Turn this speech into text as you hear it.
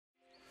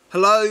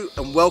Hello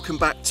and welcome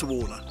back to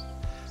Warner.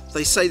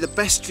 They say the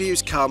best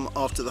views come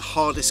after the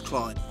hardest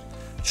climb.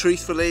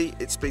 Truthfully,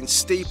 it's been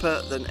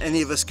steeper than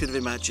any of us could have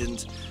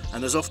imagined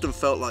and has often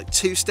felt like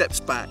 2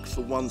 steps back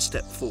for 1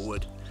 step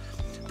forward.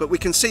 But we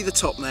can see the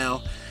top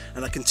now,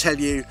 and I can tell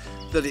you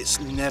that it's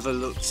never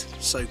looked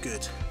so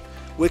good.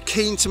 We're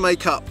keen to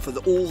make up for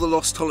all the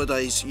lost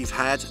holidays you've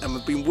had, and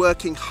we've been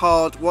working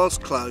hard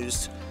whilst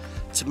closed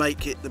to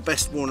make it the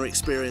best Warner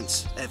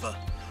experience ever.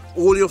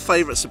 All your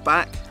favourites are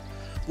back.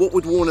 What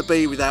would Warner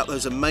be without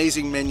those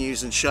amazing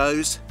menus and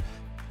shows?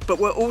 But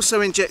we're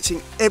also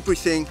injecting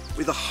everything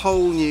with a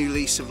whole new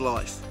lease of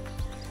life.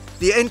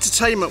 The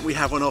entertainment we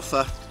have on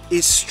offer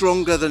is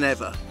stronger than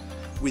ever,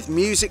 with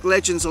music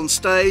legends on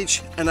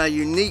stage and our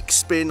unique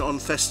spin on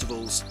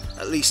festivals,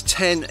 at least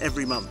 10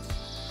 every month.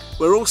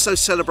 We're also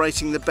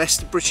celebrating the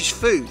best of British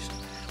food,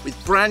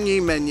 with brand new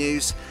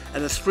menus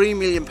and a £3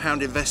 million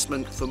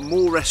investment for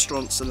more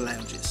restaurants and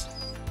lounges.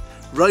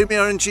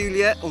 Romeo and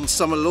Juliet on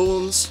summer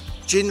lawns,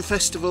 gin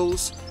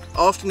festivals,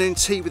 afternoon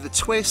tea with a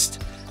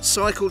twist,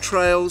 cycle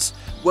trails,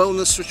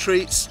 wellness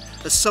retreats,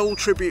 a soul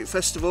tribute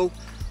festival.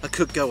 I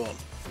could go on.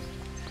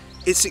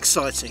 It's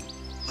exciting.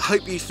 I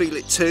hope you feel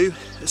it too,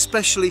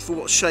 especially for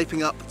what's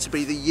shaping up to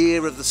be the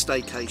year of the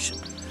staycation.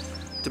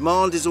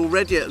 Demand is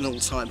already at an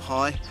all-time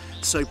high,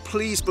 so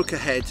please book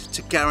ahead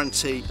to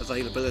guarantee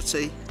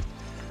availability.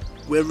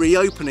 We're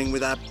reopening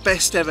with our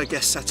best ever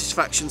guest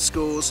satisfaction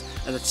scores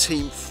and a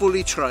team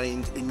fully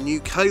trained in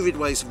new COVID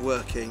ways of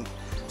working,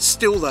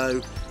 still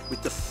though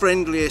with the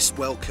friendliest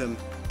welcome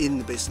in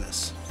the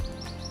business.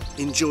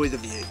 Enjoy the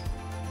view.